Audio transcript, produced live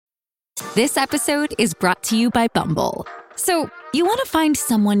This episode is brought to you by Bumble. So, you want to find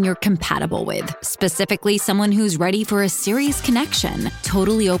someone you're compatible with, specifically someone who's ready for a serious connection,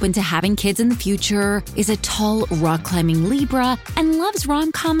 totally open to having kids in the future, is a tall, rock-climbing Libra, and loves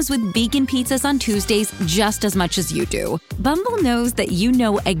rom-coms with vegan pizzas on Tuesdays just as much as you do. Bumble knows that you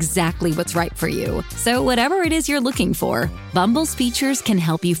know exactly what's right for you. So whatever it is you're looking for, Bumble's features can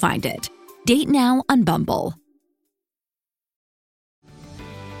help you find it. Date now on Bumble.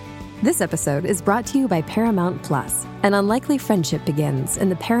 This episode is brought to you by Paramount Plus. An unlikely friendship begins in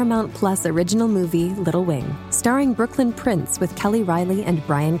the Paramount Plus original movie Little Wing, starring Brooklyn Prince with Kelly Riley and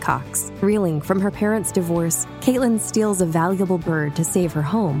Brian Cox. Reeling from her parents' divorce, Caitlin steals a valuable bird to save her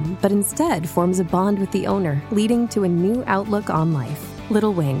home, but instead forms a bond with the owner, leading to a new outlook on life.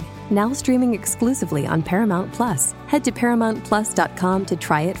 Little Wing, now streaming exclusively on Paramount Plus. Head to ParamountPlus.com to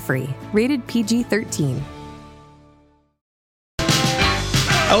try it free. Rated PG-13.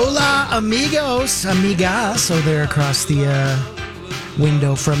 Hola, amigos, amigas. They're across the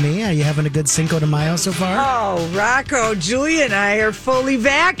window from me. Are you having a good Cinco de Mayo so far? Oh, Rocco, Julia and I are fully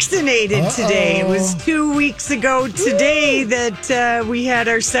vaccinated today. It was 2 weeks ago today that we had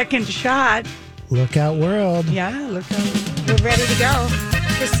our second shot. Look out, world. Yeah, look out. We're ready to go.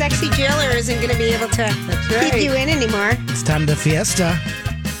 The sexy jailer isn't going to be able to keep you in anymore. It's time to fiesta.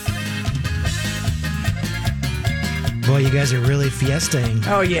 Boy, you guys are really fiestaing.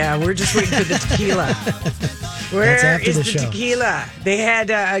 Oh, yeah, we're just waiting for the tequila. Where is the tequila? They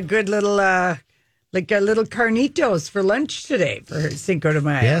had a good little, like a little carnitos for lunch today for Cinco de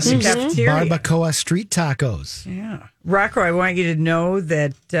Mayo. Yes, cafeteria. barbacoa street tacos. Yeah. Rocco, I want you to know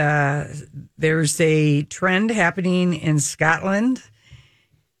that there's a trend happening in Scotland.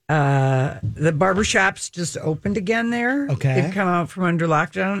 The barbershops just opened again there. Okay. They've come out from under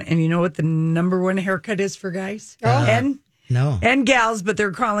lockdown. And you know what the number one haircut is for guys? No. And gals, but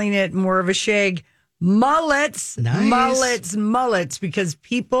they're calling it more of a shag. Mullets. Nice. Mullets, because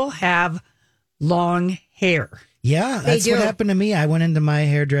people have long hair. Yeah, that's what happened to me. I went into my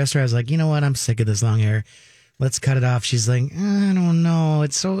hairdresser. I was like, you know what? I'm sick of this long hair. Let's cut it off. She's like, I don't know.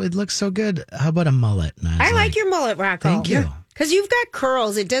 It looks so good. How about a mullet? I like your mullet, Rocco. Thank you. Because you've got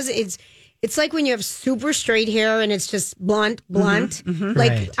curls. It's like when you have super straight hair and it's just blunt.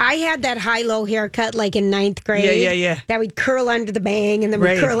 Like Right. I had that high-low haircut like in 9th grade. Yeah. That would curl under the bang and then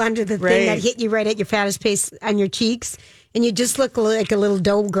would curl under the thing that hit you right at your fattest place on your cheeks. And you just look like a little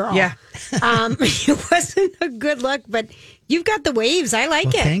dough girl. Yeah. It wasn't a good look, but you've got the waves. I like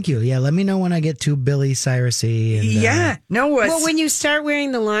it. Thank you. Yeah, let me know when I get too Billy Cyrus-y. And, Well, when you start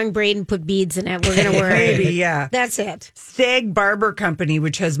wearing the long braid and put beads in it, we're going to worry. Maybe, yeah. That's it. Stag Barber Company,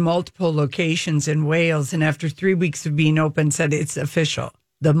 which has multiple locations in Wales, and after 3 weeks of being open, said it's official.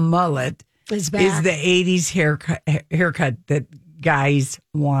 The mullet It's back. is the 80s haircut that guys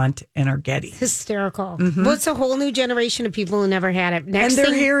want and are getting. Hysterical. Well, it's a whole new generation of people who never had it. And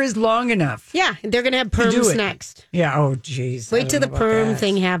their hair is long enough. Yeah, they're going to have perms next. Yeah, oh, geez. Wait till the perm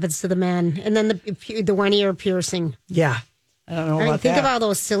thing happens to the men. And then the one-ear piercing. Yeah. I don't know about think that. of all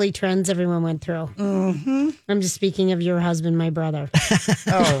those silly trends everyone went through. Mm-hmm. I'm just speaking of your husband, my brother.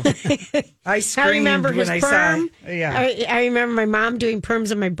 Oh. I screamed I remember his when perm. I saw. Yeah. I remember my mom doing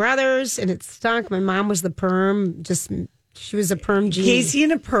perms on my brothers, and it stunk. My mom was the perm. She was a perm genie. Casey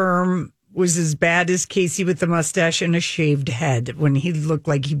in a perm was as bad as Casey with the mustache and a shaved head when he looked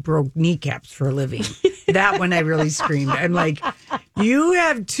like he broke kneecaps for a living. That one I really screamed. I'm like, you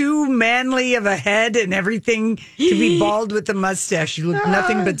have too manly of a head and everything to be bald with the mustache. You look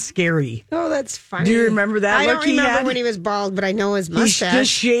nothing but scary. Oh, that's funny. Do you remember that I look don't he remember had? when he was bald, but I know his mustache. He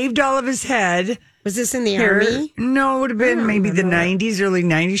just shaved all of his head. Was this in the army? No, it would have been maybe the 90s, early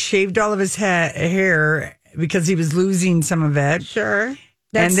 90s. Shaved all of his hair because he was losing some of it. Sure.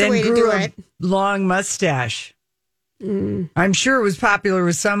 That's and then the way to grew do a it. long mustache. I'm sure it was popular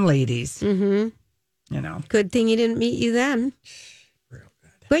with some ladies. Mm-hmm. You know. Good thing he didn't meet you then. Real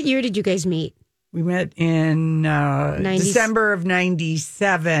good. What year did you guys meet? We met in December of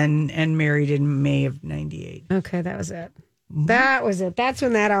 97 and married in May of 98. Okay, that was it. That was it. That's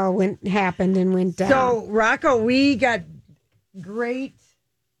when that all happened and went down. So, Rocco, we got great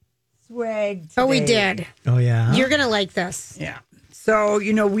swag today. Oh, we did. Oh, yeah? You're going to like this. Yeah. So,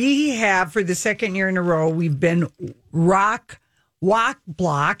 we have, for the second year in a row, we've been walk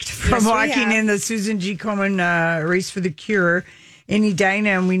blocked from walking in the Susan G. Komen Race for the Cure in Edina.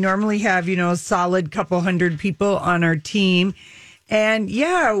 And we normally have, a solid couple hundred people on our team. And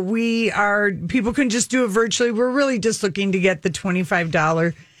people can just do it virtually. We're really just looking to get the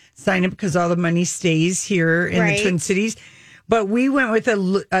 $25 sign up because all the money stays here in the Twin Cities. But we went with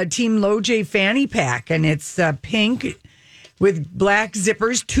a Team Low J fanny pack, and it's pink with black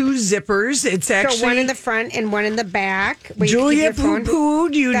zippers, 2 zippers. It's actually so one in the front and one in the back. Julia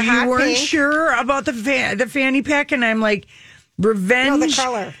poo-pooed. You weren't pink. sure about the fanny pack, and I'm like, revenge, the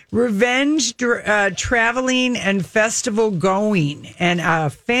color. Revenge, traveling and festival going, and a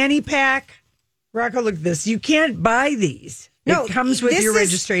fanny pack. Rocco, look at this. You can't buy these. No, it comes with your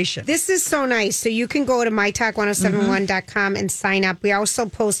registration. This is so nice. So you can go to mytalk1071.com and sign up. We also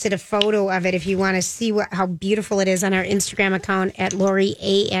posted a photo of it if you want to see how beautiful it is on our Instagram account at Lori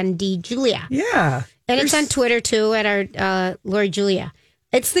And Julia. Yeah. And it's on Twitter too at our Lori Julia.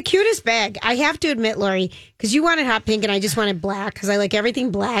 It's the cutest bag. I have to admit, Lori, because you wanted hot pink and I just wanted black because I like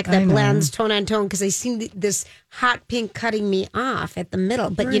everything black that blends tone on tone because I see this hot pink cutting me off at the middle.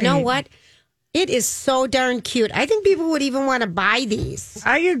 But you know what? It is so darn cute. I think people would even want to buy these.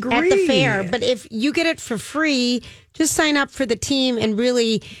 I agree. At the fair. But if you get it for free, just sign up for the team and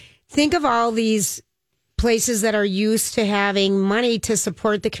really think of all these places that are used to having money to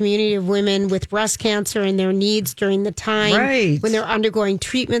support the community of women with breast cancer and their needs during the time when they're undergoing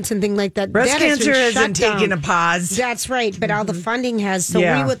treatments and things like that. Breast cancer hasn't taken a pause. That's right, but all the funding has. So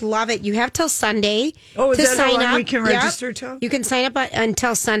we would love it. You have till Sunday to sign how long up. We can register till? You can sign up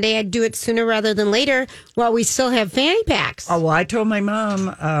until Sunday. I'd do it sooner rather than later while we still have fanny packs. Oh, well, I told my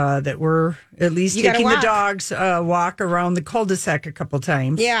mom that we're at least taking the dogs walk around the cul-de-sac a couple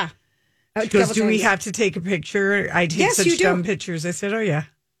times. Yeah. She goes, do we have to take a picture? I take such dumb pictures. I said, oh, yeah.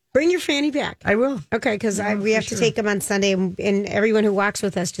 Bring your fanny pack. I will. Okay, because we have to take them on Sunday, and everyone who walks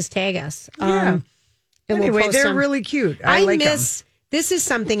with us, just tag us. Yeah. And anyway, we'll they're them. really cute. I like miss them. This is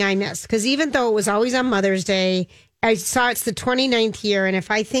something I miss, because even though it was always on Mother's Day, I saw it's the 29th year, and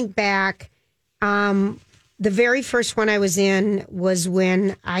if I think back, the very first one I was in was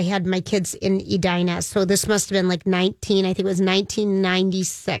when I had my kids in Edina. So this must have been like I think it was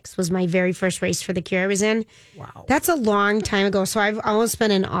 1996 was my very first Race for the Cure I was in. Wow. That's a long time ago. So I've almost been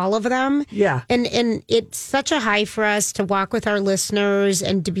in all of them. Yeah. And it's such a high for us to walk with our listeners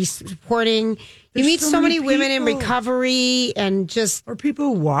and to be supporting. You meet so many women in recovery and just... Or people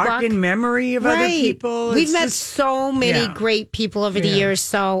who walk in memory of other people. We've met so many great people over the years.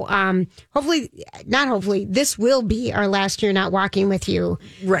 So hopefully, this will be our last year not walking with you.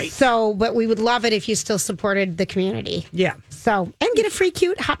 Right. So, but we would love it if you still supported the community. Yeah. So, and get a free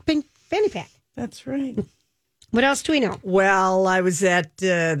cute hot pink fanny pack. That's right. What else do we know? Well, I was at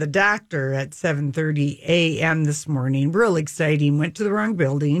the doctor at 7:30 a.m. this morning. Real exciting. Went to the wrong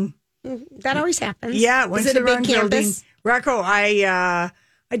building. That always happens. Yeah, went to the wrong building. Campus? Rocco, I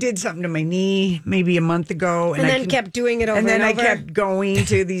did something to my knee maybe a month ago, and then kept doing it over. And then I kept going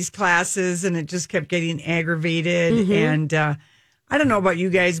to these classes, and it just kept getting aggravated. And I don't know about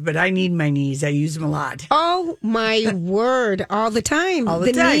you guys, but I need my knees. I use them a lot. Oh my word! All the time.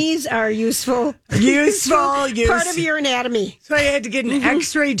 The knees are useful. Part of your anatomy. So I had to get an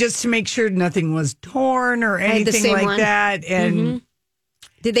X-ray just to make sure nothing was torn or anything like that. And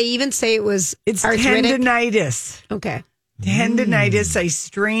did they even say it's arthritic? Tendinitis? Okay. Tendinitis. I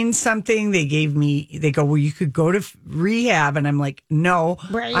strained something. They go, well, you could go to rehab. And I'm like, no,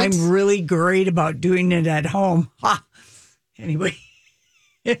 I'm really great about doing it at home. Ha. Anyway.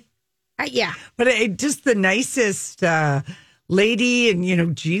 Yeah. But just the nicest lady.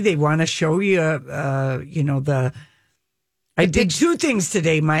 And, they want to show you, I did 2 things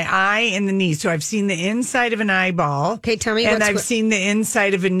today, my eye and the knee. So I've seen the inside of an eyeball. Okay, tell me. And I've seen the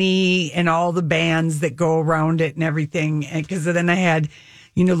inside of a knee and all the bands that go around it and everything. Because then I had,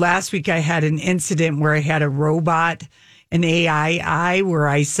 last week I had an incident where I had a robot, an AI eye, where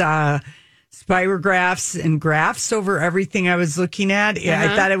I saw spirographs and graphs over everything I was looking at.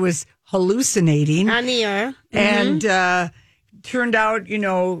 I thought it was hallucinating. On the air. And turned out,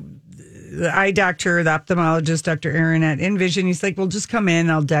 the eye doctor, the ophthalmologist, Dr. Aaron at Envision, he's like, well, just come in.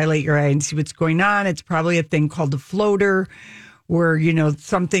 I'll dilate your eye and see what's going on. It's probably a thing called a floater where,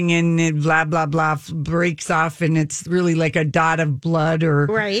 something in it, blah, blah, blah, breaks off and it's really like a dot of blood or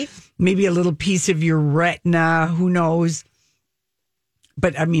maybe a little piece of your retina. Who knows?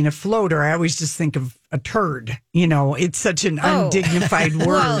 But I mean, a floater, I always just think of a turd. It's such an undignified word.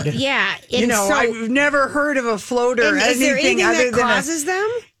 Well, yeah. I've never heard of a floater. Is there anything other that causes them?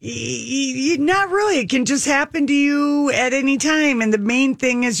 Not really. It can just happen to you at any time. And the main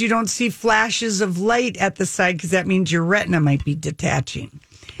thing is you don't see flashes of light at the side because that means your retina might be detaching.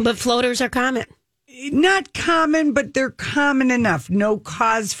 But floaters are common. Not common, but they're common enough. No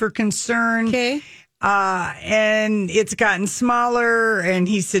cause for concern. Okay. And it's gotten smaller. And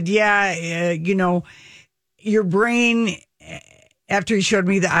he said, your brain, after he showed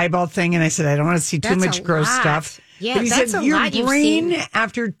me the eyeball thing, and I said, I don't want to see too much gross stuff. Yeah, but he that's said a your lot you've brain, seen.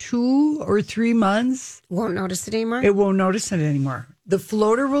 after 2 or 3 months, Won't notice it anymore? it won't notice it anymore. The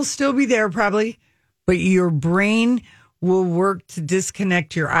floater will still be there probably, but your brain will work to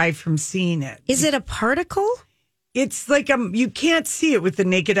disconnect your eye from seeing it. Is it a particle? It's like you can't see it with the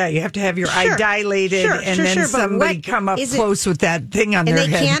naked eye. You have to have your eye dilated, and then somebody come up close with that thing on their head.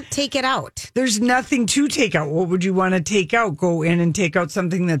 And they can't take it out. There's nothing to take out. What would you want to take out? Go in and take out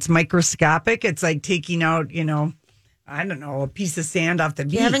something that's microscopic? It's like taking out, I don't know, a piece of sand off the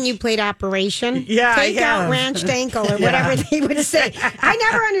beach. Haven't you played Operation? Yeah, Take I have. out ranched ankle or whatever they would say. I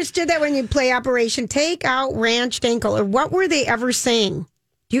never understood that when you play Operation. Take out ranched ankle. Or what were they ever saying?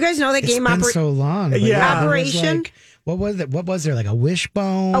 Do you guys know that game? It's been so long. But Yeah. Operation. What was it? What was there? Like a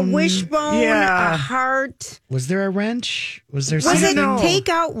wishbone? A wishbone, Yeah. a heart. Was there a wrench? Was there Was something? it take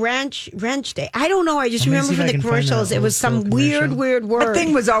out wrench day? I don't know. I just Let me remember see if from I the can find commercials, that it old was some school weird commercial. word. That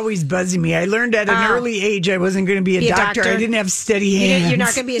thing was always buzzing me. I learned at an early age I wasn't going to be a doctor. I didn't have steady hands. You're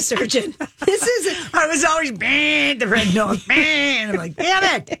not going to be a surgeon. This is I was always the red nose. I'm like, damn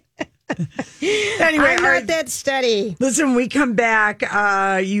it. Anyway, I'm not that steady. Listen, when we come back,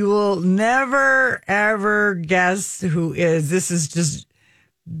 you will never, ever guess who is. This is just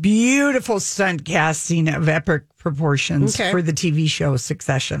beautiful stunt casting of epic proportions for the TV show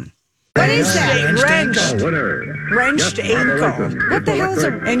Succession. What is that? Wrenched ankle. What the hell is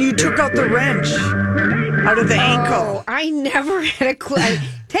a... And you took out the wrench out of the ankle. I never had a clue.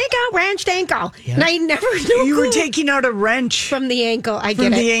 Take out wrenched ankle. And I never knew You were taking out a wrench from the ankle. I from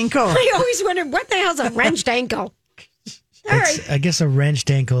get it. the ankle. I always wondered, what the hell's a wrenched ankle? All right. I guess a wrenched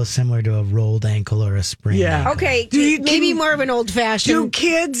ankle is similar to a rolled ankle or a sprained Yeah. ankle. Okay, can- maybe more of an Do old-fashioned...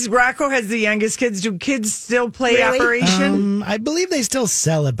 kids, Rocco has the youngest kids, do kids still play Operation? I believe they still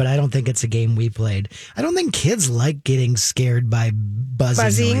sell it, but I don't think it's a game we played. I don't think kids like getting scared by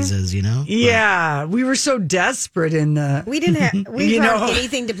buzzing noises, Yeah, we were so desperate in the... We didn't have... We You didn't have know-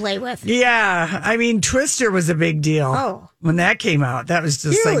 anything to play with. Yeah, I mean, Twister was a big deal. Oh. When that came out, that was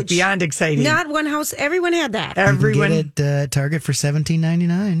just like Huge. beyond exciting. Not one house. Everyone had that. Everyone... You can get it at Target for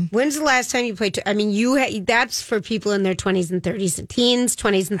 $17.99. When's the last time you played? I mean, that's for people in their 20s and 30s, and teens,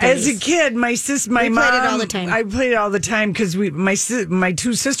 20s and 30s. As a kid, my mom played it all the time. I played it all the time because my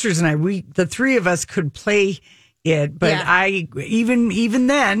two sisters and I, the three of us could play it. But Yeah. I even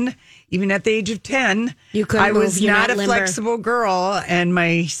then, even at the age of 10, You couldn't I was move. You're not not a limber. flexible girl. And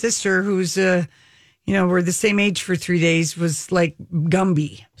my sister, who's we're the same age for 3 days, was like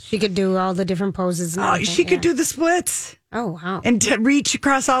Gumby. She could do all the different poses. And Oh, everything, she could yeah. do the splits Oh, wow. and reach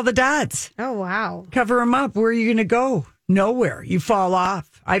across all the dots. Oh, wow. Cover them up. Where are you going to go? Nowhere. You fall off.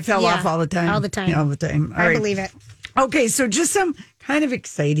 I fell Yeah, off all the time. all the time. Yeah, all the time. All I right. believe it. Okay, so just some kind of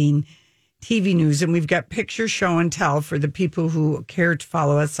exciting TV news, and we've got picture show and tell for the people who care to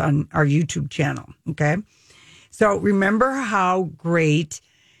follow us on our YouTube channel. Okay, so remember how great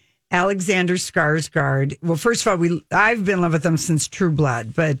Alexander Skarsgård. Well, first of all, I've been in love with him since True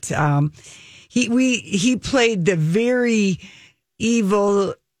Blood, but he played the very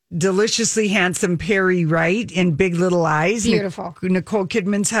evil, deliciously handsome Perry Wright in Big Little Lies. Beautiful. Nicole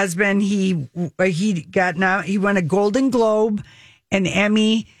Kidman's husband. He won a Golden Globe, an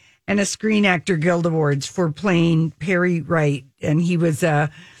Emmy, and a Screen Actor Guild Awards for playing Perry Wright, and he was an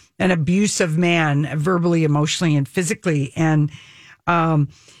abusive man, verbally, emotionally, and physically, and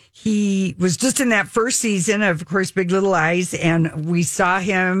he was just in that first season of course, Big Little Lies, and we saw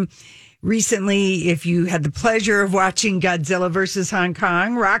him recently. If you had the pleasure of watching Godzilla versus Hong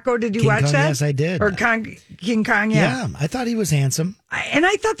Kong, Rocco, did you King watch Kong, that? yes, I did. Or King Kong, yeah. I thought he was handsome. And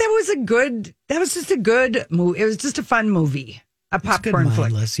I thought that was just a good movie. It was just a fun movie, a It's good popcorn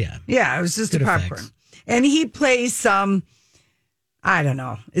flick. mindless, yeah. Yeah, it was just Good a popcorn. effects. And he plays some, I don't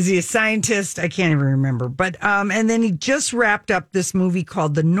know. Is he a scientist? I can't even remember. But and then he just wrapped up this movie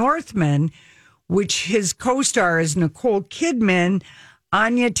called The Northman, which his co-star is Nicole Kidman,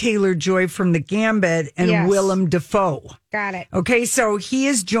 Anya Taylor-Joy from The Gambit, and Yes. Willem Dafoe. Got it. Okay, so he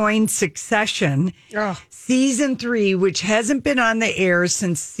has joined Succession, season 3, which hasn't been on the air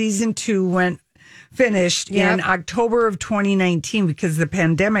since season 2 finished in October of 2019 because the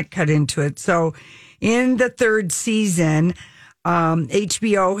pandemic cut into it. So in the third season,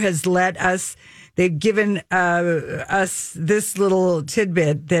 HBO has they've given us this little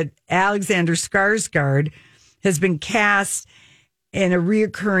tidbit that Alexander Skarsgård has been cast in a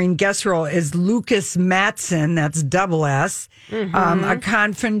reoccurring guest role as Lucas Matson, that's double S, a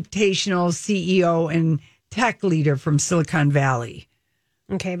confrontational CEO and tech leader from Silicon Valley.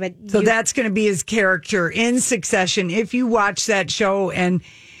 Okay, but So that's going to be his character in Succession. If you watch that show, and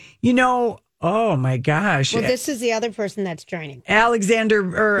Oh my gosh. Well, this is the other person that's joining. Adam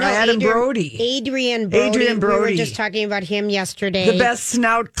Brody. Adrian Brody. We were just talking about him yesterday. The best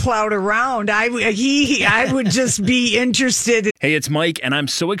snout clout around. I would just be interested. Hey, it's Mike, and I'm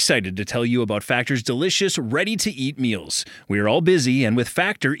so excited to tell you about Factor's delicious, ready-to-eat meals. We are all busy, and with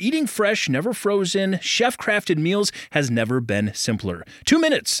Factor, eating fresh, never frozen, chef-crafted meals has never been simpler. 2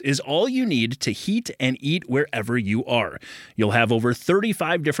 minutes is all you need to heat and eat wherever you are. You'll have over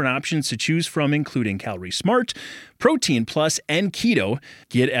 35 different options to choose from, including Calorie Smart, Protein Plus, and Keto.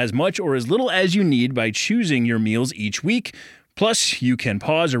 Get as much or as little as you need by choosing your meals each week. Plus, you can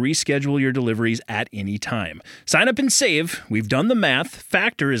pause or reschedule your deliveries at any time. Sign up and save. We've done the math.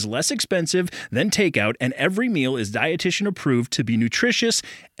 Factor is less expensive than takeout, and every meal is dietitian approved to be nutritious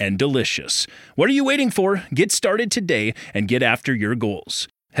and delicious. What are you waiting for? Get started today and get after your goals.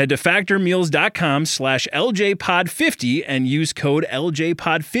 Head to factormeals.com/LJPod50 and use code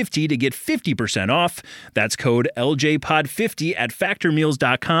LJPod50 to get 50% off. That's code LJPod50 at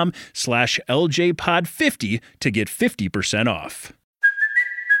factormeals.com/LJPod50 to get 50% off.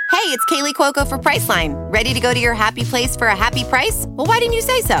 Hey, it's Kaylee Cuoco for Priceline. Ready to go to your happy place for a happy price? Well, why didn't you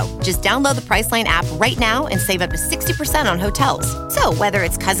say so? Just download the Priceline app right now and save up to 60% on hotels. So whether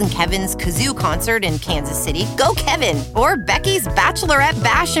it's Cousin Kevin's Kazoo Concert in Kansas City, go Kevin, or Becky's Bachelorette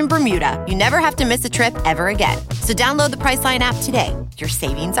Bash in Bermuda, you never have to miss a trip ever again. So download the Priceline app today. Your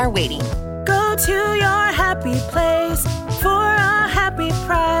savings are waiting. Go to your happy place for a happy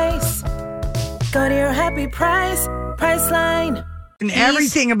price. Go to your happy price, Priceline. And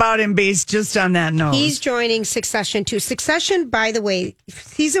everything about him based just on that note. He's joining Succession 2. Succession, by the way,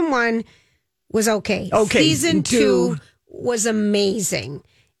 season 1 was okay. Season 2 was amazing.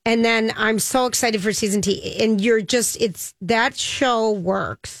 And then I'm so excited for season 2. And that show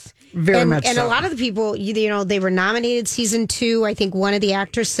works. Very much and so. a lot of the people, they were nominated season 2. I think one of the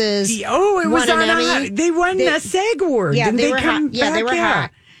actresses. It was on Emmy. They won the SAG Award. Yeah, they were hot. They were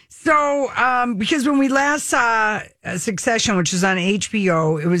hot. So, because when we last saw Succession, which was on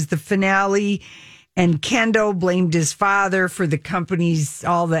HBO, it was the finale, and Kendall blamed his father for the company's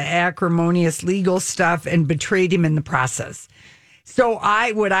all the acrimonious legal stuff and betrayed him in the process. So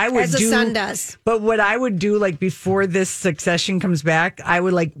what I would as do, a son does. But what I would do, like before this Succession comes back, I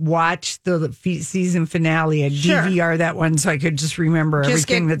would like watch the season finale. I'd DVR that one so I could just remember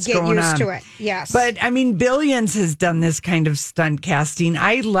everything that's going on. Get used to it. Yes, but I mean, Billions has done this kind of stunt casting.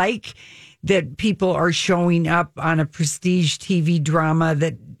 I like that people are showing up on a prestige TV drama.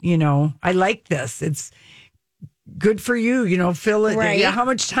 That I like this. It's good for you. Fill it. Right. How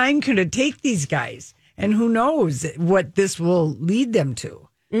much time could it take these guys? And who knows what this will lead them to.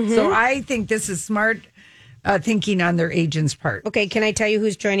 Mm-hmm. So I think this is smart thinking on their agent's part. Okay, can I tell you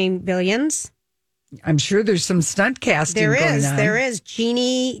who's joining Billions? I'm sure there's some stunt casting going on. There is.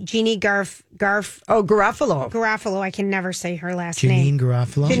 Jeannie Garofalo. Garofalo. I can never say her last Janine name.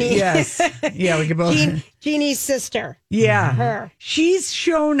 Garofalo? Yes. Yeah, we can both. Jeannie's sister. Yeah. Her. She's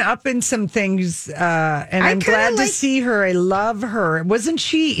shown up in some things, and I'm glad to see her. I love her. Wasn't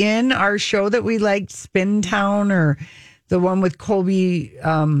she in our show that we liked, Spin Town, or the one with Colby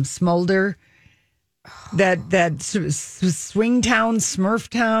Smulder? That Swing Town, Smurf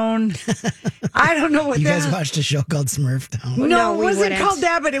Town. I don't know what you that. guys watched a show called Smurf Town. No, it wasn't called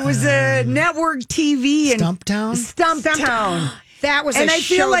that, but it was a network TV. Stump Town? Stump Town. That was and a I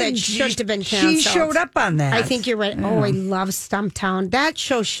show feel like that shouldn't have been canceled. She showed up on that. I think you're right. Yeah. Oh, I love Stumptown. That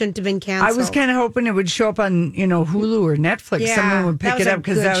show shouldn't have been canceled. I was kind of hoping it would show up on, Hulu or Netflix. Yeah, someone would pick it up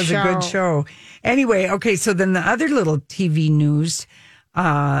because that was a good show. Anyway, okay, so then the other little TV news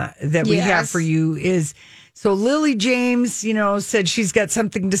that we have for you is, so Lily James, said she's got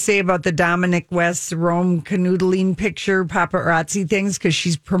something to say about the Dominic West Rome canoodling picture paparazzi things because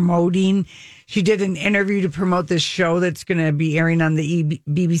she's promoting. She did an interview to promote this show that's going to be airing on the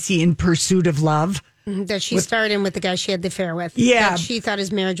BBC, In Pursuit of Love. That she starred in with the guy she had the affair with. Yeah. That she thought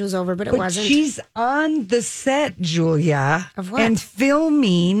his marriage was over, but it wasn't. She's on the set, Julia. Of what? And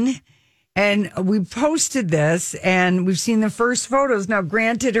filming. And we posted this, and we've seen the first photos. Now,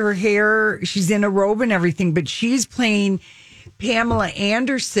 granted, her hair, she's in a robe and everything, but she's playing Pamela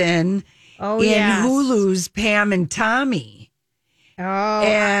Anderson in Hulu's Pam and Tommy. Oh,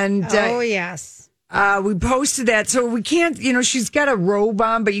 and yes. We posted that, so we can't, she's got a robe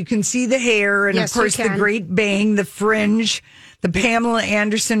on, but you can see the hair, and of course the great bang, the fringe, the Pamela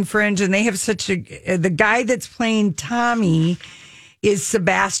Anderson fringe, and they have the guy that's playing Tommy is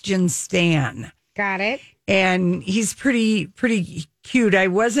Sebastian Stan. Got it. And he's pretty cute.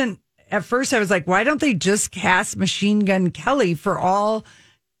 At first I was like, why don't they just cast Machine Gun Kelly for all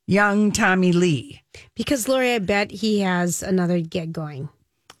young Tommy Lee? Because, Lori, I bet he has another gig going.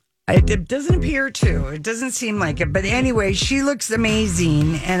 It doesn't appear to. It doesn't seem like it. But anyway, she looks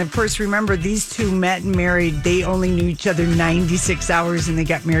amazing. And of course, remember, these two met and married. They only knew each other 96 hours and they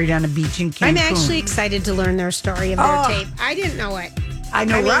got married on a beach in Cancun. I'm actually excited to learn their story of their tape. I didn't know it. I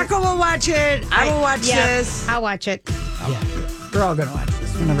know Rocco will watch it. I will watch this. I'll watch it. Yeah, we're all going to watch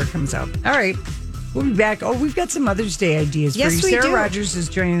this whenever it comes out. All right. We'll be back. Oh, we've got some Mother's Day ideas for you. Yes, we Sarah do. Rogers is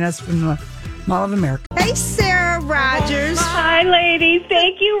joining us from the Mall of America. Hey, Sarah Rogers. Hi, ladies.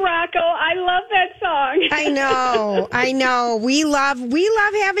 Thank you, Rocco. I love that song. I know. We love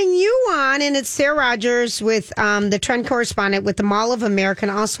having you on, and it's Sarah Rogers with the trend correspondent with the Mall of America,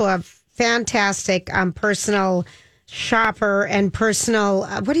 and also a fantastic personal shopper and personal.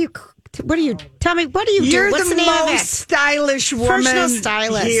 What do you tell me? What do you You're do? What's the name of most it? stylish woman Personal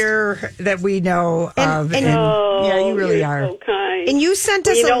stylist here that we know of. and- Yeah, you really you're are. so kind. And you sent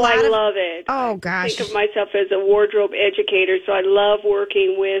us you know, a lot I of. love it. Oh I gosh. think of myself as a wardrobe educator, so I love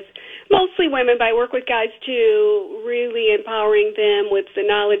working with mostly women, but I work with guys too, really empowering them with the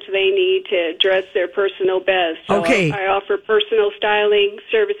knowledge they need to dress their personal best. So Okay. I offer personal styling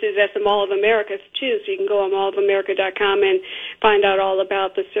services at the Mall of America too, so you can go on mallofamerica.com and find out all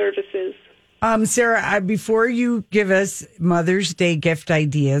about the services. Sarah, before you give us Mother's Day gift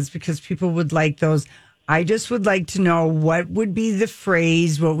ideas, because people would like those, I just would like to know what would be the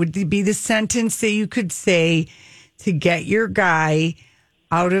phrase, what would be the sentence that you could say to get your guy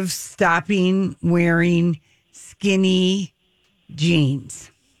out of stopping wearing skinny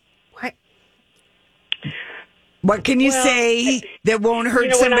jeans? What can you say that won't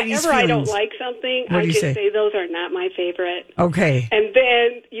hurt somebody's whenever feelings? I don't like something, What do I you just say? say those are not my favorite. Okay. And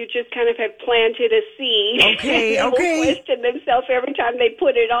then you just kind of have planted a seed. Okay, and they will question themselves every time they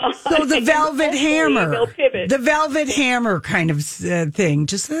put it on. So the velvet hammer, They'll pivot. the velvet hammer kind of thing.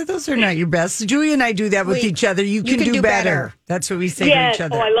 Just those are not your best. Julie and I do that with each other. You can do better. That's what we say yes. to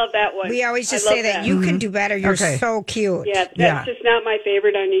each other. Oh, I love that one. We always just I love say that you can do better. You're Okay. so cute. Yeah, that's just not my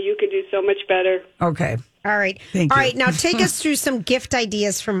favorite on you. You can do so much better. Okay. All right. Thank All you. right. Now take us through some gift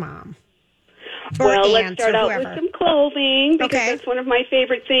ideas for mom. Well, let's aunts start or out with whoever. some clothing because Okay. that's one of my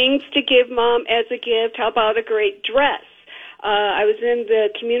favorite things to give mom as a gift. How about a great dress? I was in the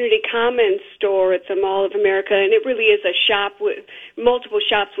Community Commons store at the Mall of America, and it really is a shop with multiple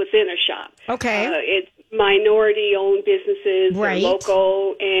shops within a shop. Okay. It's minority-owned businesses, they're Right.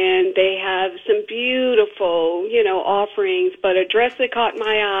 local, and they have some beautiful, offerings. But a dress that caught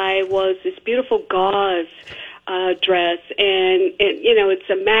my eye was this beautiful gauze dress, and it's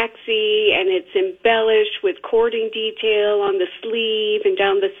a maxi, and it's embellished with cording detail on the sleeve and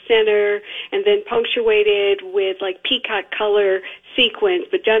down the center, and then punctuated with like peacock color sequins,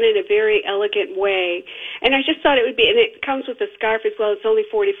 but done in a very elegant way. And I just thought it would be, and it comes with a scarf as well. It's only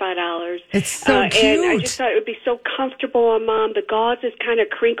 $45. It's so cute. And I just thought it would be so comfortable on mom. The gauze is kind of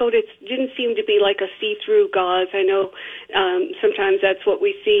crinkled. It didn't seem to be like a see-through gauze. I know sometimes that's what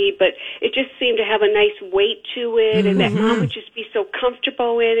we see, but it just seemed to have a nice weight to it, and that mom would just be so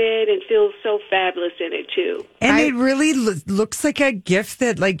comfortable in it and feel so fabulous in it too. And it really looks like a gift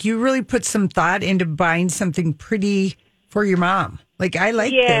that, like, you really put some thought into buying something pretty for your mom. Like, I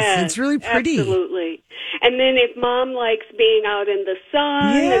like this. It's really pretty. Absolutely. And then if mom likes being out in the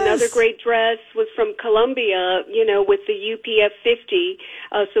sun, Yes. another great dress was from Columbia, with the UPF 50,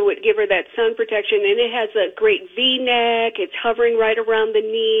 so it would give her that sun protection. And it has a great V-neck. It's hovering right around the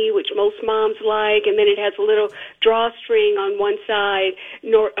knee, which most moms like. And then it has a little drawstring on one side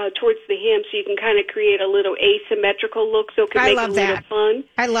towards the hem, so you can kind of create a little asymmetrical look, so it can I make love it a little that. fun.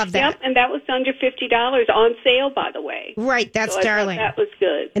 I love that. Yep, and that was under $50 on sale, by the way. Right. That's So I thought darling. that was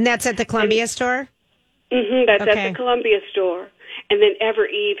good. And that's at the Columbia store? That's Okay. at the Columbia store. And then Ever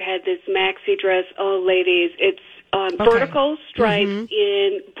Eve had this maxi dress. Oh, ladies, it's vertical stripes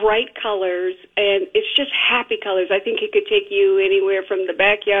in bright colors, and it's just happy colors. I think it could take you anywhere from the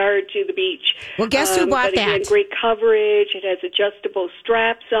backyard to the beach. Well, guess who bought but again, that? great coverage. It has adjustable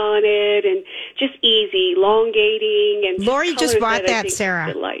straps on it, and just easy, elongating. And Lori just colors bought I that, think Sarah.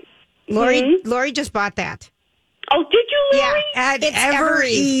 you like. Lori just bought that. Oh, did you, Lori? At It's Ever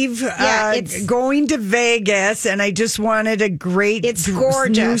Eve. Eve, Yeah, it's- going to Vegas, and I just wanted a great It's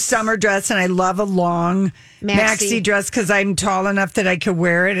gorgeous. new summer dress, and I love a long maxi dress because I'm tall enough that I could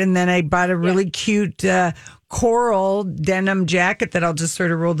wear it. And then I bought a really cute coral denim jacket that I'll just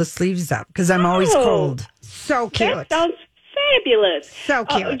sort of roll the sleeves up because I'm always cold. So cute. That sounds fabulous. So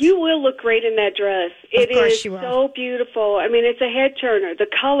cute. You will look great in that dress. It course is you will. so beautiful. I mean, it's a head turner. The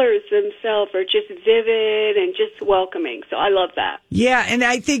colors themselves are just vivid and just welcoming. So I love that. Yeah, and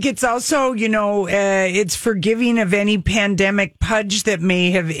I think it's also, it's forgiving of any pandemic pudge that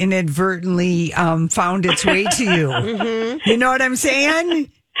may have inadvertently found its way to you. You know what I'm saying?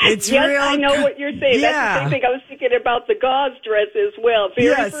 It's yes, real. I know what you're saying. Yeah. That's the same thing I was thinking about the gauze dress as well.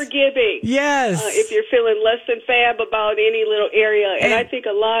 Very forgiving. Yes. If you're feeling less than fab about any little area. And I think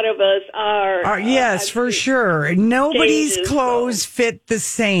a lot of us are. Yes, for sure. Nobody's changes, clothes fit the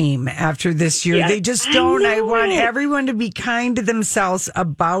same after this year. Yes, They just don't. I know want it. everyone to be kind to themselves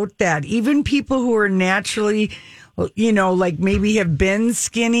about that. Even people who are naturally, like maybe have been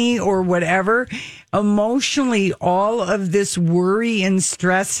skinny or whatever. Emotionally, all of this worry and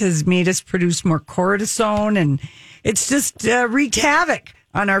stress has made us produce more cortisone, and it's just wreaked havoc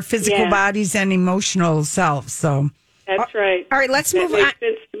on our physical bodies and emotional selves. So. That's right. All right, let's move on. That makes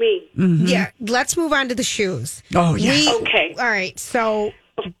sense to me. Mm-hmm. Yeah, let's move on to the shoes. Oh, yeah. Okay. All right, so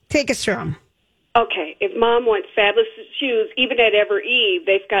take us through them. Okay, if Mom wants fabulous shoes, even at Ever Eve,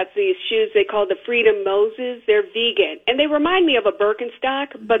 they've got these shoes they call the Freedom Moses. They're vegan, and they remind me of a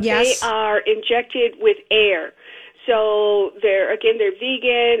Birkenstock, but they are injected with air. So they're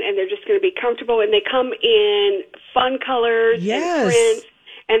vegan, and they're just going to be comfortable, and they come in fun colors and prints,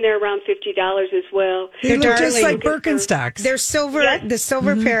 and they're around $50 as well. They look just like darling. Birkenstocks. They're silver. Yes. The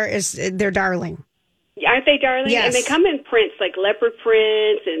silver pair they're darling. Aren't they, darling? Yes. And they come in prints like leopard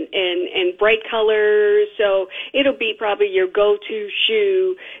prints and bright colors. So it'll be probably your go-to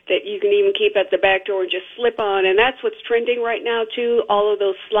shoe that you can even keep at the back door and just slip on. And that's what's trending right now, too. All of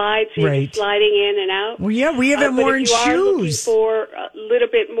those slides, so you're just sliding in and out. Well, yeah, we haven't worn shoes. If you are looking shoes. for a little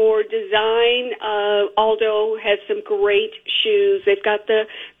bit more design, Aldo has some great shoes. They've got the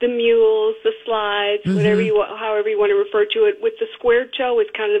mules, the slides, however you want to refer to it. With the square toe is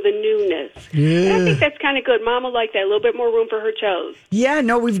kind of the newness. And I think that's kind of good. Mama liked that. A little bit more room for her toes. Yeah,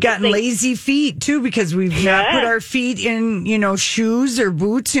 no, we've gotten lazy feet too because we've not put our feet in, shoes or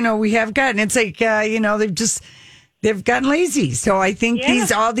boots. We have gotten. It's like they've gotten lazy. So I think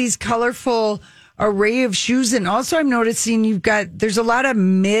all these colorful array of shoes, and also I'm noticing there's a lot of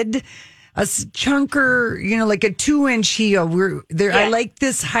a chunker, like a 2-inch heel. I like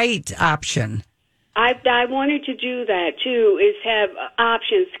this height option. I wanted to do that too, is have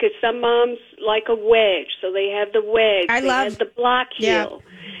options, because some moms like a wedge, so they have the wedge. They have the block heel.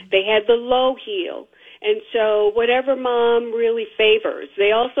 They have the low heel. And so whatever mom really favors.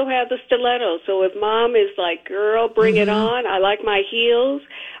 They also have the stilettos. So if mom is like, girl, bring it on, I like my heels,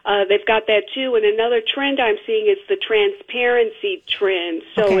 they've got that too. And another trend I'm seeing is the transparency trend.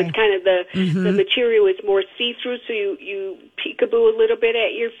 So it's kind of the material is more see-through, so you peekaboo a little bit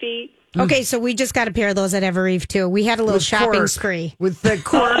at your feet. Okay, so we just got a pair of those at Ever Eve too. We had a little shopping spree with the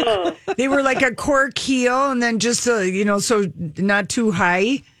cork. They were like a cork heel, and then just so not too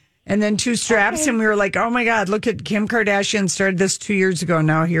high, and then 2 straps. And we were like, oh my God, look at Kim Kardashian started this 2 years ago.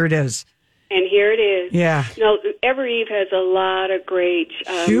 Now here it is. And here it is. Yeah. No, Ever Eve has a lot of great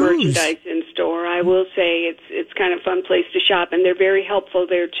merchandise in store. I will say it's kind of a fun place to shop, and they're very helpful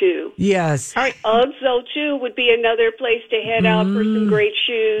there too. Yes. All right. Uggs, though, too, would be another place to head out for some great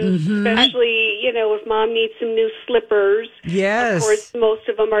shoes, especially, if mom needs some new slippers. Yes. Of course, most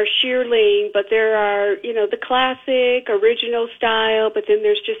of them are shearling, but there are, the classic, original style, but then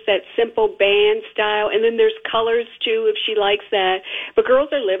there's just that simple band style, and then there's colors, too, if she likes that. But girls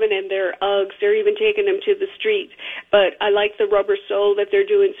are living in their Uggs. They're even taking them to the street. But I like the rubber sole that they're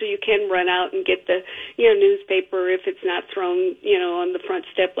doing, so you can run out and get the, newspaper if it's not thrown, on the front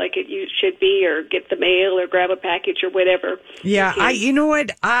step like it should be, or get the mail or grab a package or whatever. Yeah, you know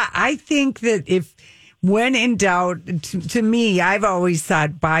what? I think that when in doubt, to me, I've always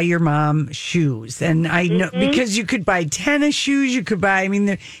thought buy your mom shoes. And I know because you could buy tennis shoes, you could buy,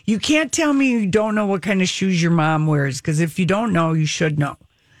 you can't tell me you don't know what kind of shoes your mom wears, because if you don't know, you should know.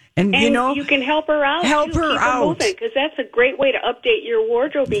 And you can help her out. Help her out. Because that's a great way to update your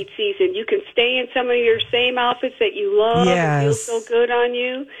wardrobe each season. You can stay in some of your same outfits that you love and feel so good on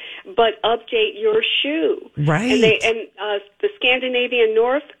you, but update your shoe. Right. And the Scandinavian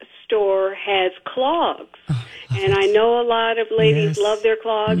North store has clogs. And I know a lot of ladies love their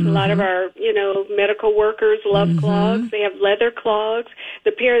clogs. A lot of our, medical workers love clogs. They have leather clogs.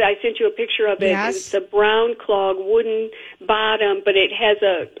 The pair that I sent you a picture of it is the brown clog, wooden bottom, but it has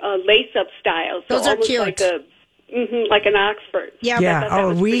a lace-up style. So those are almost cute. Like an Oxford. Yeah.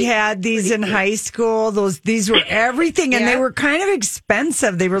 Oh, we had these in high school. These were everything, and they were kind of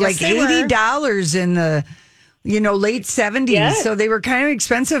expensive. They were like $80 in the late 70s. So they were kind of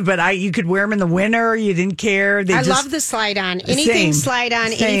expensive, but you could wear them in the winter. You didn't care. I love the slide on. Anything slide on,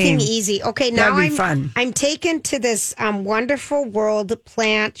 anything easy. Okay, now I'm taken to this Wonderful World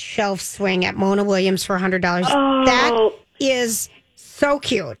plant shelf swing at Mona Williams for $100. Oh. That is So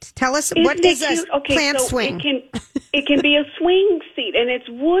cute. Tell us, Isn't what it does a cute? Okay, plant so swing? It can be a swing seat, and it's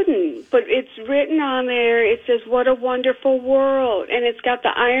wooden, but it's written on there. It says, "What a wonderful world," and it's got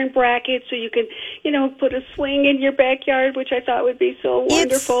the iron bracket, so you can, put a swing in your backyard, which I thought would be so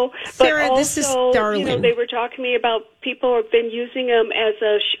wonderful. Sarah, but also, this is darling. they were talking to me about people have been using them as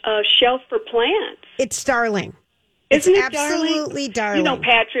a shelf for plants. It's darling. Isn't It's it darling? absolutely darling. You know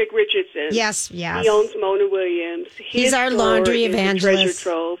Patrick Richardson. Yes. He owns Mona Williams. He's our laundry store is a evangelist. treasure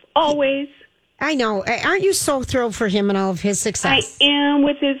trove. Always. I know. Aren't you so thrilled for him and all of his success? I am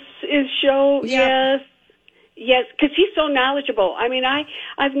with his show. Yep. Yes, because he's so knowledgeable. I mean,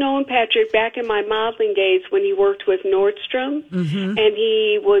 I've known Patrick back in my modeling days when he worked with Nordstrom, and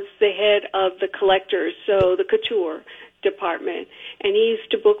he was the head of the collectors, so the couture department. And he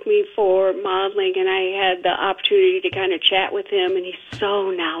used to book me for modeling, and I had the opportunity to kind of chat with him, and he's so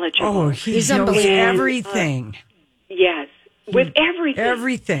knowledgeable. Oh, he knows unbelievable. everything. Yes, with everything.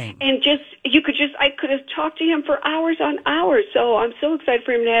 Everything. And I could have talked to him for hours on hours. So I'm so excited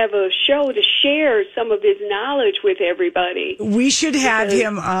for him to have a show to share some of his knowledge with everybody. We should have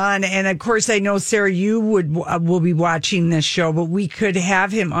him on, and of course, I know Sarah, you will be watching this show, but we could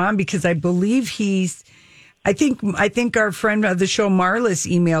have him on because I believe I think our friend of the show, Marlis,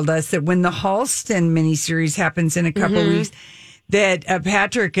 emailed us that when the Halston miniseries happens in a couple of weeks, that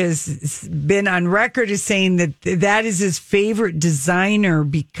Patrick has been on record as saying that is his favorite designer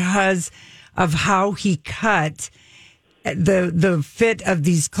because of how he cut the fit of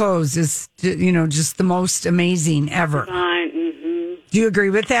these clothes is, just the most amazing ever. Do you agree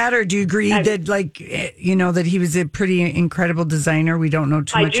with that, or do you agree that that he was a pretty incredible designer? We don't know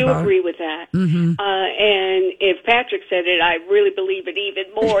too much about. I do agree with that. And if Patrick said it, I really believe it even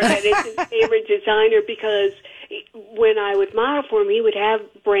more that it's his favorite designer because when I would model for him, he would have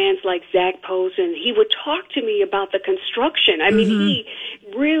brands like Zach Posen. He would talk to me about the construction. I mean, he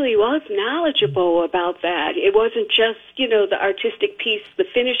really was knowledgeable about that. It wasn't just, the artistic piece, the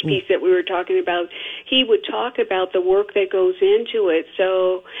finished piece that we were talking about. He would talk about the work that goes into it.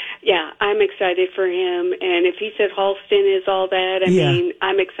 So, yeah, I'm excited for him. And if he said Halston is all that, I mean,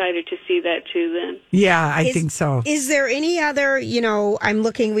 I'm excited to see that too then. Yeah, I think so. Is there any other, I'm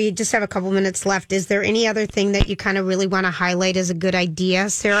looking, we just have a couple minutes left. Is there any other thing that you kind of really want to highlight as a good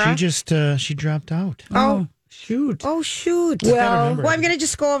idea, Sarah? She dropped out. Oh, shoot. Oh, shoot. Well, I'm going to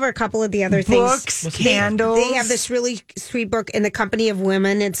just go over a couple of the other things. Books, candles. They have this really sweet book in the Company of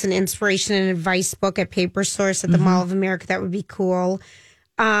Women. It's an inspiration and advice book at Paper Source at the Mall of America. That would be cool.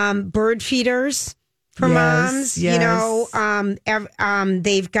 Bird feeders for moms. Yes.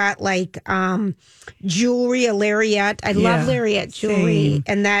 They've got jewelry, a lariat. I love lariat jewelry. Same.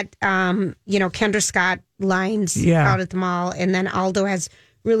 And that, Kendra Scott lines out at the mall. And then Aldo has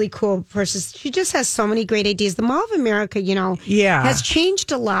really cool purses. She just has so many great ideas. The Mall of America, has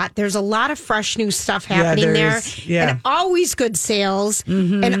changed a lot. There's a lot of fresh new stuff happening there. Yeah. And always good sales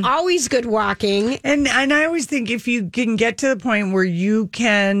and always good walking. And I always think if you can get to the point where you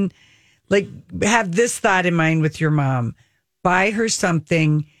can have this thought in mind with your mom, buy her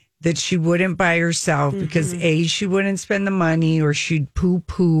something that she wouldn't buy herself because A, she wouldn't spend the money or she'd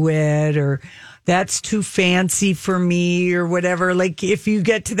poo it or that's too fancy for me or whatever. If you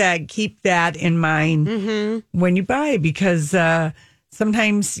get to that, keep that in mind when you buy because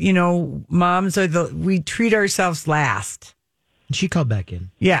sometimes, moms we treat ourselves last. She called back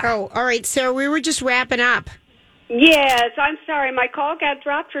in. Yeah. Oh, all right. So we were just wrapping up. Yes, I'm sorry. My call got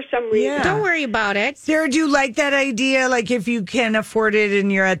dropped for some reason. Yeah. Don't worry about it. Sarah, do you like that idea? If you can afford it and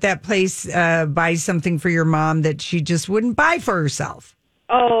you're at that place, buy something for your mom that she just wouldn't buy for herself.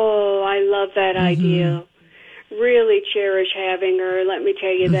 Oh, I love that idea. Really cherish having her, let me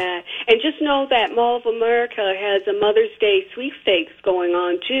tell you that. And just know that Mall of America has a Mother's Day sweepstakes going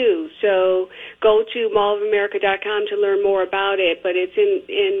on, too. So go to mallofamerica.com to learn more about it. But it's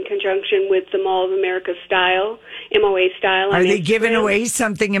in conjunction with the Mall of America Style, MOA Style. Are they giving away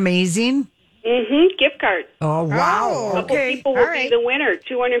something amazing? Gift card. Oh, wow. Oh, A couple people will be the winner,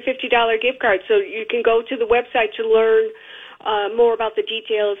 $250 gift card. So you can go to the website to learn more about the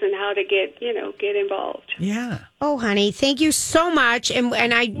details and how to get involved. Yeah. Oh, honey, thank you so much. And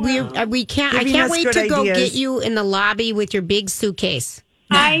I can't wait to go get you in the lobby with your big suitcase.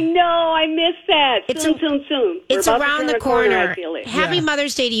 I know, I miss that. Soon. It's around the corner. I feel it. Happy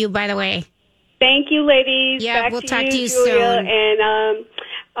Mother's Day to you, by the way. Thank you, ladies. Yeah, Back we'll to talk to you Julia, soon. And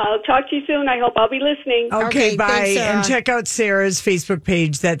I'll talk to you soon. I hope I'll be listening. Okay, bye. thanks, Sarah. And check out Sarah's Facebook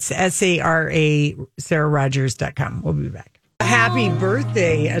page. That's SARA, SarahRogers.com. We'll be back. Happy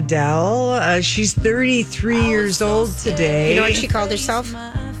birthday, Adele. She's 33 years old today. You know what she called herself?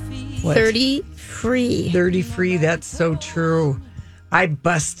 What? 30 free. 30 free. That's so true. I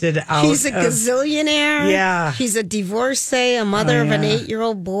busted out. She's a gazillionaire. Yeah. She's a divorcee, a mother of an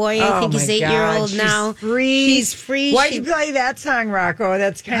 8-year-old boy. I think he's my 8-year-old God. now. She's free. Why'd you play that song, Rocco?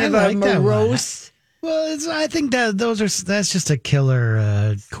 That's kind of a morose. Well, I think that's just a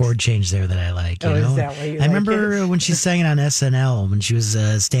killer chord change there that I like. You know? Is that what you I remember when she sang it on SNL when she was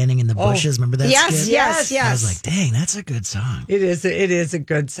standing in the bushes. Remember that? skit? Yes. I was like, dang, that's a good song. It is a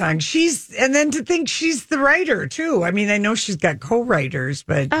good song. And then to think she's the writer too. I mean, I know she's got co-writers,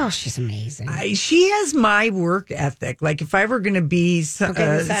 but she's amazing. She has my work ethic. Like if I were going to be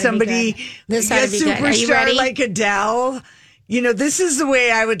somebody, a superstar like Adele. You know, this is the way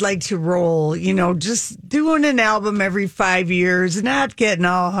I would like to roll, you know, just doing an album every 5 years, not getting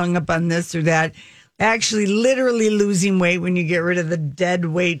all hung up on this or that, actually literally losing weight when you get rid of the dead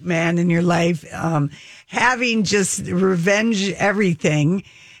weight man in your life, having just revenge everything.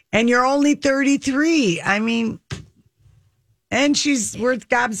 And you're only 33. I mean, and she's worth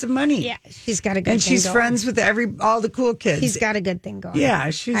gobs of money. Yeah, she's got a good and thing she's going. friends with all the cool kids. She's got a good thing going. Yeah,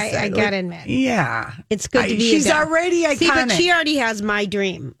 she's. I gotta admit. Yeah, it's good to be. She's Adele. already iconic. See, but she already has my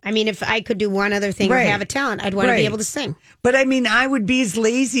dream. I mean, if I could do one other thing or have a talent, I'd want to be able to sing. But I mean, I would be as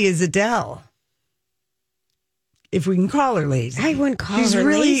lazy as Adele, if we can call her lazy. I wouldn't call She's her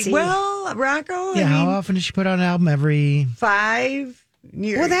really lazy. well, Rocco. Yeah, how often does she put out an album? Every 5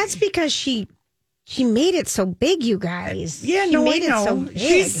 years. Well, that's because she made it so big, you guys. Yeah, she made it so big.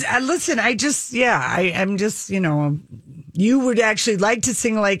 She's listen. I'm just, you know, you would actually like to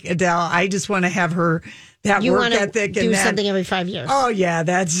sing like Adele. I just want to have her that you work ethic do and that, something every 5 years. Oh yeah,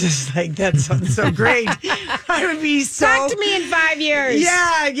 that's just like that sounds so great. I would be so. Talk to me in 5 years.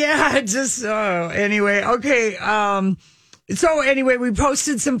 Yeah. Just anyway, okay. So anyway, we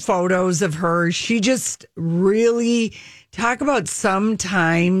posted some photos of her. She just really talk about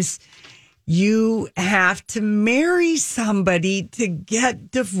sometimes. You have to marry somebody to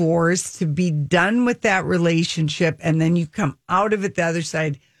get divorced, to be done with that relationship, and then you come out of it the other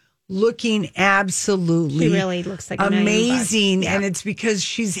side looking absolutely she really looks like amazing. Yeah. And it's because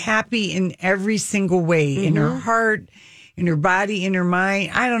she's happy in every single way, in her heart, in her body, in her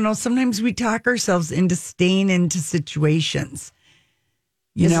mind. I don't know. Sometimes we talk ourselves into staying into situations,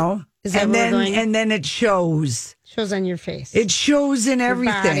 you know? Is that and where we're going? And then it shows. Shows on your face. It shows in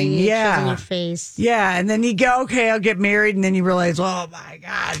everything. Body, yeah. It shows on your face. Yeah. And then you go, okay, I'll get married. And then you realize, oh my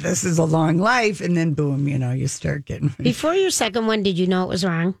God, this is a long life. And then boom, you know, you start getting. Before your second one, did you know it was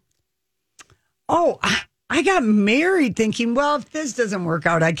wrong? Oh, I got married thinking, well, if this doesn't work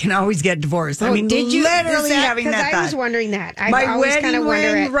out, I can always get divorced. I mean, did you literally having that Because I was thought. wondering that. My always kind of wedding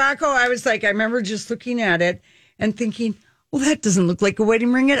wonder ring, it. Rocco, I was like, I remember just looking at it and thinking, well, that doesn't look like a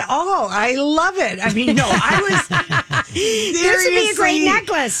wedding ring at all. I love it. I mean, no, I was This would be a great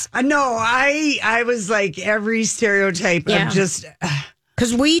necklace. No, I was like every stereotype of just.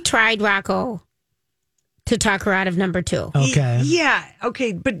 Because we tried, Rocco, to talk her out of number 2. Okay. Yeah.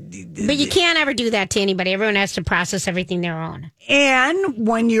 Okay. But you can't ever do that to anybody. Everyone has to process everything their own. And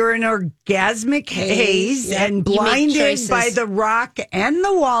when you're in orgasmic haze Yep. and You make blinded choices. by the rock and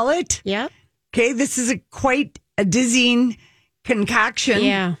the wallet. Yep. Okay. This is quite a dizzying concoction.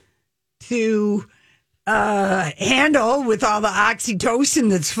 Yeah. To handle with all the oxytocin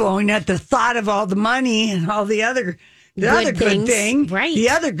that's flowing at the thought of all the money and all the other good thing. Right. The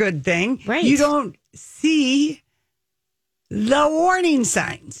other good thing. Right. You don't see the warning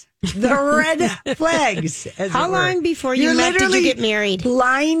signs, the red flags. How long before you met did you get married?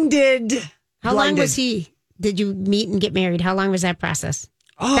 Blinded. How long was he? Did you meet and get married? How long was that process?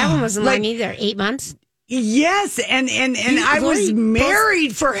 Oh, that one wasn't long either. 8 months? Yes, and I was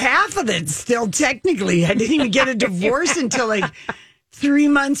married for half of it still, technically. I didn't even get a divorce until like 3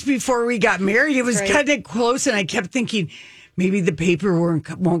 months before we got married. It was kind of close, and I kept thinking, maybe the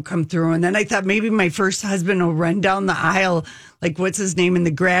paperwork won't come through. And then I thought maybe my first husband will run down the aisle, like what's his name in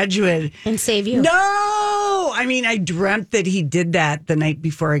The Graduate. And save you. No! I mean, I dreamt that he did that the night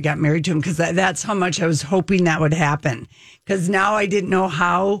before I got married to him because that's how much I was hoping that would happen. Because now I didn't know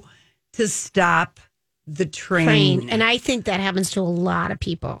how to stop the train. And I think that happens to a lot of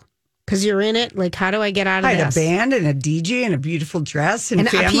people. Because you're in it, like, how do I get out of this? I had a band and a DJ and a beautiful dress and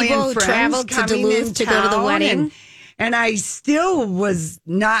family people and friends traveled to Duluth to go to the wedding. And I still was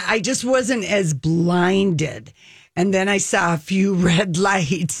not, I just wasn't as blinded. And then I saw a few red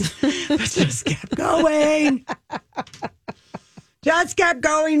lights, but just kept going. Just kept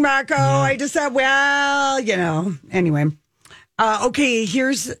going, Marco. I just thought, well, you know, anyway. Okay,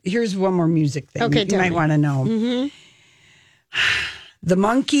 here's one more music thing you might want to know. Mm-hmm. The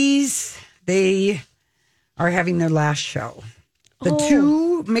Monkees, they are having their last show. The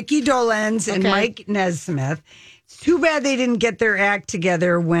two, Mickey Dolenz and Mike Nesmith. It's too bad they didn't get their act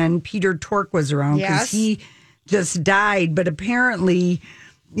together when Peter Tork was around because he just died. But apparently,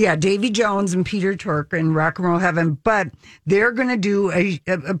 Davy Jones and Peter Tork in Rock and Roll Heaven. But they're going to do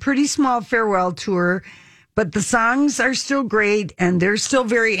a pretty small farewell tour. But the songs are still great and they're still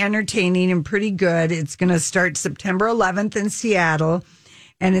very entertaining and pretty good. It's going to start September 11th in Seattle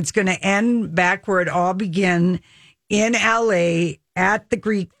and it's going to end back where it all began in LA at the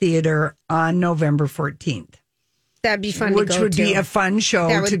Greek Theater on November 14th. That'd be fun to go to. Which would be a fun show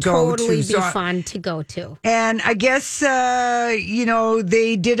to go to. That would totally be fun to go to. And I guess,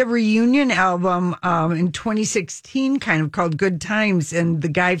 they did a reunion album in 2016 kind of called Good Times. And the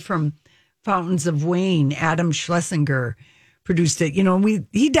guy from Fountains of Wayne, Adam Schlesinger, produced it.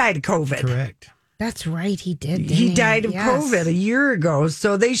 He died of COVID. Correct. That's right, he did. He died of COVID a year ago,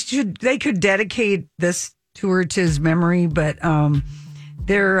 so they could dedicate this tour to his memory. But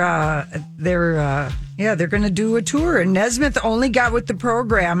they're going to do a tour. And Nesmith only got with the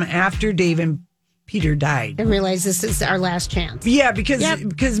program after Dave and Peter died. And realized this is our last chance. Yeah,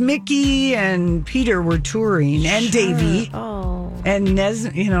 because Mickey and Peter were touring and Davey. Oh. And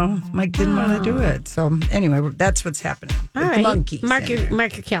Mike didn't want to do it. So anyway, that's what's happening. All right. The monkeys. Mark your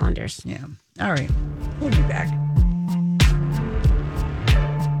calendars. Yeah. All right. We'll be back.